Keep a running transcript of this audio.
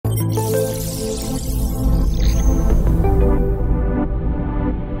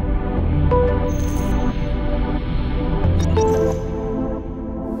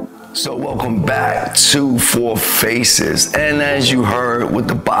Welcome back to Four Faces. And as you heard with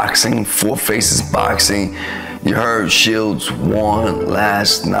the boxing, Four Faces boxing, you heard Shields won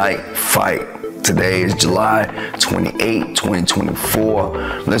last night fight. Today is July 28,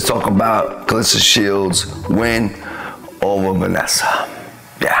 2024. Let's talk about Claressa Shields' win over Vanessa.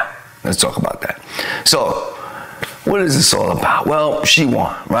 Yeah, let's talk about that. So, what is this all about? Well, she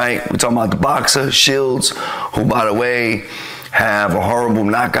won, right? We're talking about the boxer, Shields, who, by the way, have a horrible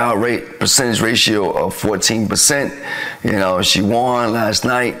knockout rate percentage ratio of 14%. You know, she won last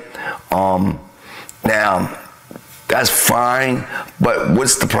night. Now, that's fine, but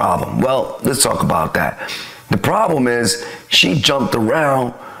what's the problem? Well, let's talk about that. The problem is she jumped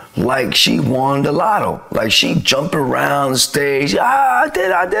around like she won the lotto. Like she jumped around the stage. I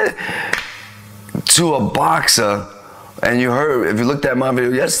did. To a boxer, and you heard, if you looked at my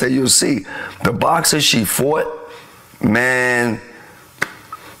video yesterday, you'll see the boxer she fought, man,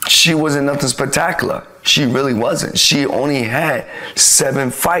 she wasn't nothing spectacular. She really wasn't. She only had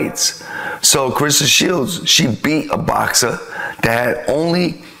 7 fights. So Claressa Shields, she beat a boxer that had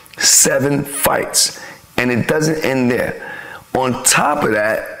only 7 fights. And it doesn't end there. On top of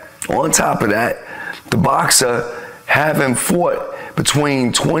that, the boxer having fought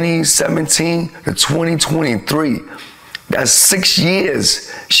between 2017 to 2023. That's 6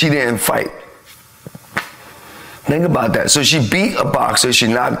 years she didn't fight. Think about that. So she beat a boxer. She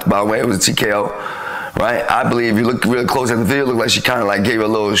knocked, by the way, it was a TKO, right? I believe if you look real close at the video, it looked like she kind of like gave her a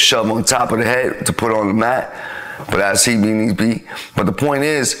little shove on top of the head to put on the mat. But that's he being beat. But the point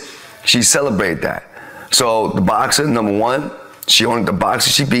is, she celebrated that. So the boxer, number one, the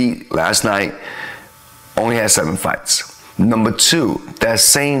boxer she beat last night only had 7 fights. Number two, that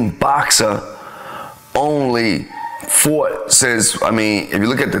same boxer only fought since, I mean, if you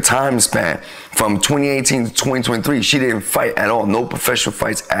look at the time span, from 2018 to 2023, she didn't fight at all, no professional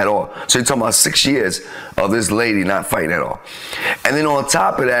fights at all. So you're talking about 6 years of this lady not fighting at all. And then on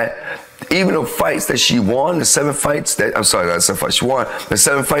top of that, even the fights that she won, the 7 fights that, I'm sorry, not 7 fights, she won, the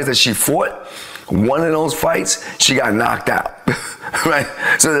 7 fights that she fought, one of those fights, she got knocked out, right?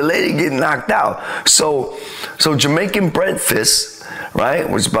 So the lady getting knocked out. So Jamaican breakfast, right?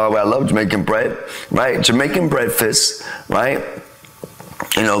 Which, by the way, I love Jamaican bread, right? Jamaican breakfast, right?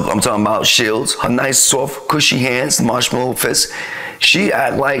 You know, I'm talking about Shields, her nice, soft, cushy hands, marshmallow fist. She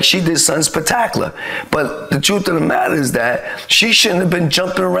act like she did something spectacular. But the truth of the matter is that she shouldn't have been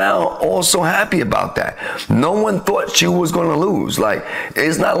jumping around all so happy about that. No one thought she was going to lose. Like,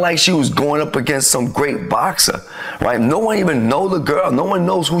 it's not like she was going up against some great boxer, right? No one even knows the girl. No one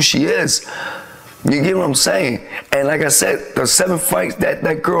knows who she is. You get what I'm saying? And like I said, the 7 fights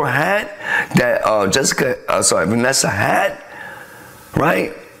that girl had, that Vanessa had,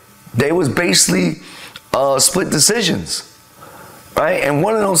 right? They was basically split decisions, right? And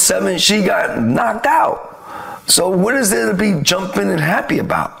one of those 7, she got knocked out. So what is there to be jumping and happy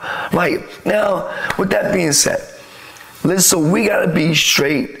about? Like, now, with that being said, listen, we gotta be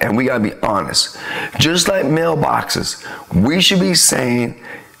straight and we gotta be honest. Just like male boxers, we should be saying,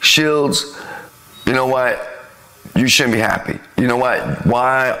 Shields, you know what? You shouldn't be happy. You know what?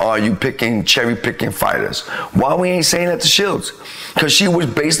 Why are you cherry picking fighters? Why we ain't saying that to Shields? Because she was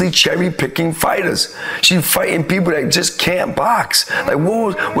basically cherry picking fighters. She fighting people that just can't box. Like,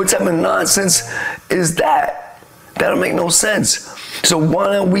 what type of nonsense is that? That don't make no sense. So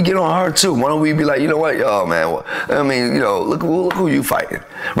why don't we get on her too? Why don't we be like, you know what, yo, man, I mean, you know, look who you fighting,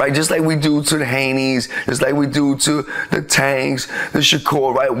 right? Just like we do to the Haneys, just like we do to the Tangs, the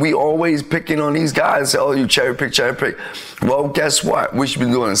Shakur, right? We always picking on these guys and say, oh, you cherry pick. Well, guess what? We should be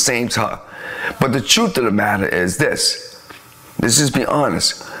doing the same to her. But the truth of the matter is this. Let's just be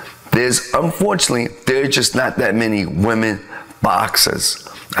honest. Unfortunately, there's just not that many women boxers.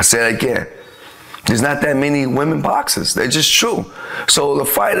 I say it again. There's not that many women boxers. They're just true. So the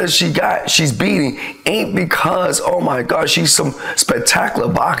fighters she's beating ain't because, oh my God, she's some spectacular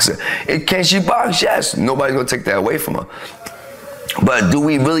boxer. Can she box? Yes. Nobody's gonna take that away from her. But do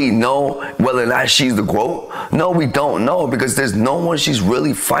we really know whether or not she's the GOAT? No, we don't know, because there's no one she's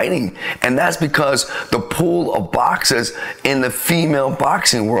really fighting. And that's because the pool of boxers in the female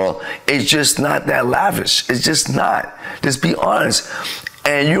boxing world is just not that lavish. It's just not. Just be honest.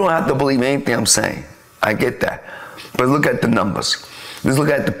 And you don't have to believe anything I'm saying. I get that. But look at the numbers. Let's look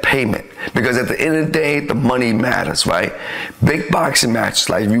at the payment. Because at the end of the day, the money matters, right? Big boxing matches,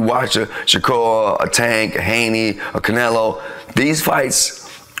 like if you watch a Shakur, a Tank, a Haney, a Canelo, these fights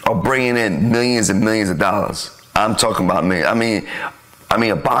are bringing in millions and millions of dollars. I'm talking about millions. I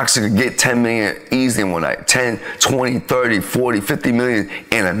mean, a boxer could get 10 million easily in one night. 10, 20, 30, 40, 50 million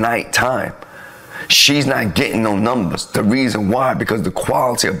in a night time. She's not getting no numbers. The reason why, because the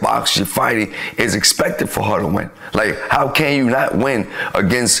quality of boxing she's fighting is expected for her to win. Like, how can you not win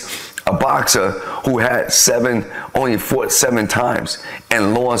against a boxer who had only fought 7 times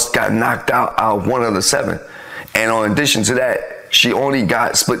and lost, got knocked out of 1 of the 7? And in addition to that, she only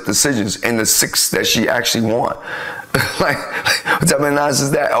got split decisions in the 6 that she actually won. like, what type of nonsense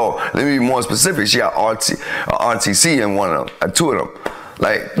is that? Oh, let me be more specific. She got RTC in 1 of them, 2 of them.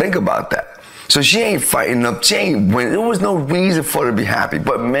 Like, think about that. So she ain't fighting up, she ain't winning. There was no reason for her to be happy.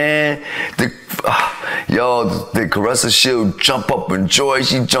 But man, did Claressa Shield jump up in joy?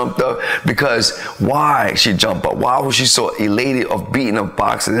 She jumped up because why she jumped up? Why was she so elated of beating a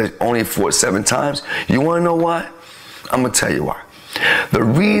boxer that only fought 7 times? You wanna know why? I'm gonna tell you why. The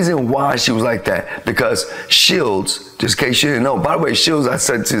reason why she was like that, because Shields, just in case you didn't know, by the way, Shields, I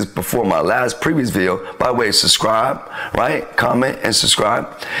said this before my previous video, by the way, subscribe, right? Comment and subscribe.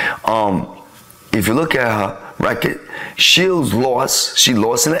 If you look at her record, Shields lost. She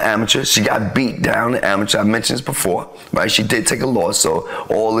lost in the amateur. She got beat down in the amateur. I mentioned this before, right? She did take a loss, so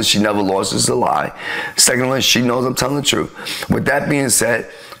all that she never lost is a lie. Second one, she knows I'm telling the truth. With that being said,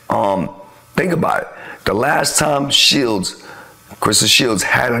 think about it. The last time Claressa Shields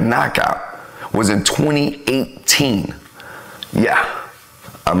had a knockout was in 2018. Yeah,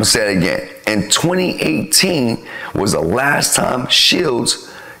 I'm gonna say it again. In 2018 was the last time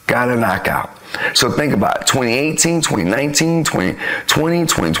Shields got a knockout. So think about it, 2018, 2019, 2020,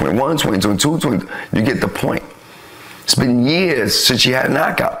 2021, 2022, you get the point. It's been years since she had a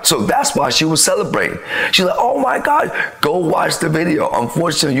knockout. So that's why she was celebrating. She's like, oh my God, go watch the video.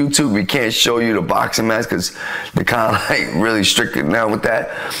 Unfortunately, on YouTube, we can't show you the boxing match because they're kind of like really strict now with that.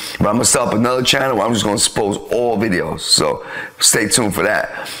 But I'm gonna set up another channel where I'm just gonna expose all videos. So stay tuned for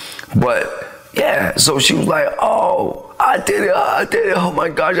that. But yeah, so she was like, oh, I did it, oh my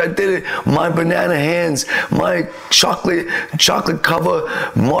gosh, I did it. My banana hands, my chocolate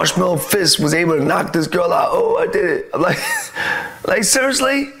cover, marshmallow fist was able to knock this girl out. Oh, I did it. I'm like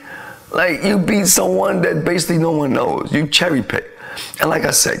seriously? Like, you beat someone that basically no one knows. You cherry pick. And like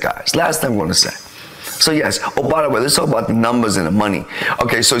I said, guys, last thing I'm gonna say. So yes, oh, by the way, let's talk about the numbers and the money.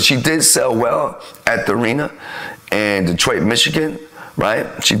 Okay, so she did sell well at the arena in Detroit, Michigan. Right?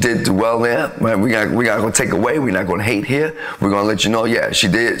 She did do well there. Right? We got gonna take away. We're not gonna hate here. We're gonna let you know. Yeah, she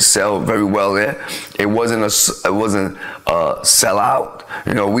did sell very well there. It wasn't a sellout.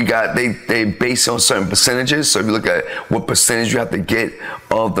 You know, they base it on certain percentages. So if you look at what percentage you have to get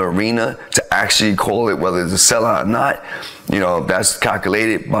of the arena to actually call it whether it's a sellout or not, you know, that's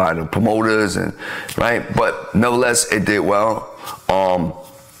calculated by the promoters and right. But nevertheless, it did well.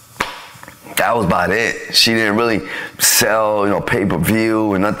 That was about it. She didn't really sell, you know,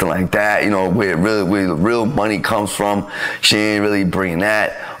 pay-per-view and nothing like that. You know, where the real money comes from. She didn't really bring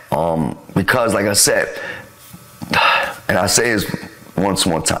that because, like I said, and I say this once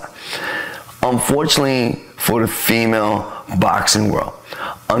more time. Unfortunately, for the female boxing world,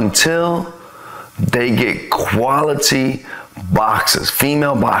 until they get quality boxers,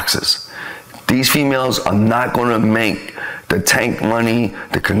 female boxers, these females are not going to make the Tank money,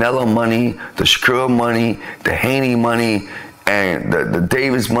 the Canelo money, the Shakur money, the Haney money, and the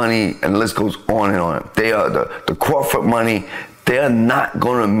Davis money, and the list goes on and on. They are the Crawford money. They're not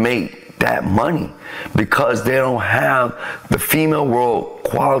going to make that money because they don't have the female world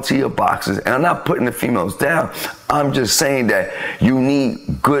quality of boxers. And I'm not putting the females down. I'm just saying that you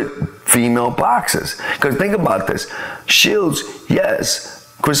need good female boxers. Because think about this. Shields, yes,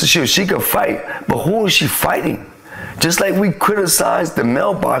 Claressa Shields, she can fight, but who is she fighting? Just like we criticize the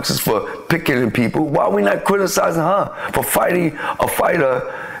male boxers for picking people, why are we not criticizing her for fighting a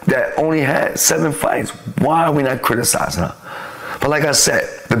fighter that only had 7 fights? Why are we not criticizing her? But like I said,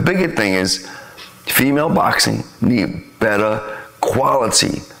 the bigger thing is female boxing need better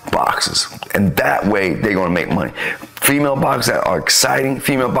quality boxers. And that way they're gonna make money. Female boxers are exciting,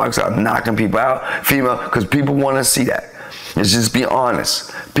 female boxers are knocking people out, because people wanna see that. Let's just be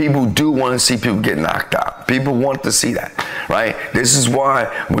honest. People do want to see people get knocked out. People want to see that, right? This is why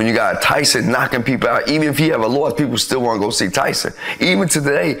when you got Tyson knocking people out, even if he have a loss, people still want to go see Tyson. Even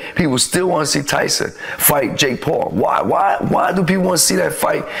today, people still want to see Tyson fight Jake Paul. Why do people want to see that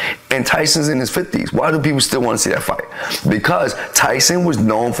fight? And Tyson's in his 50s. Why do people still want to see that fight? Because Tyson was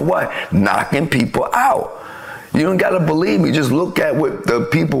known for what? Knocking people out. You don't got to believe me. Just look at what the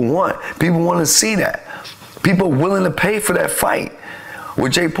people want. People want to see that. People are willing to pay for that fight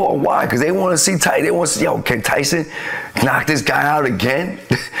with Jake Paul. Why? Because they want to see Tyson. They want to see, yo, can Tyson knock this guy out again?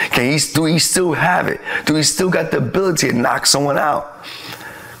 Do he still have it? Do he still got the ability to knock someone out?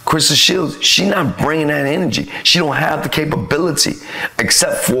 Claressa Shields, she not bringing that energy. She don't have the capability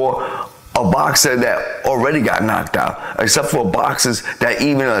except for a boxer that already got knocked out, except for boxers that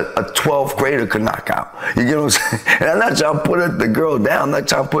even a 12th grader could knock out. You get what I'm saying? And I'm not trying to put the girl down, I'm not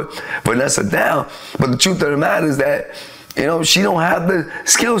trying to put Vanessa down, but the truth of the matter is that, you know, she don't have the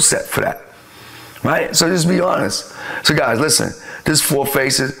skill set for that, right? So just be honest. So guys, listen, this is Four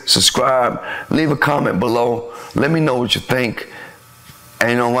Faces. Subscribe, leave a comment below. Let me know what you think.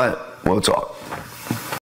 And you know what? We'll talk.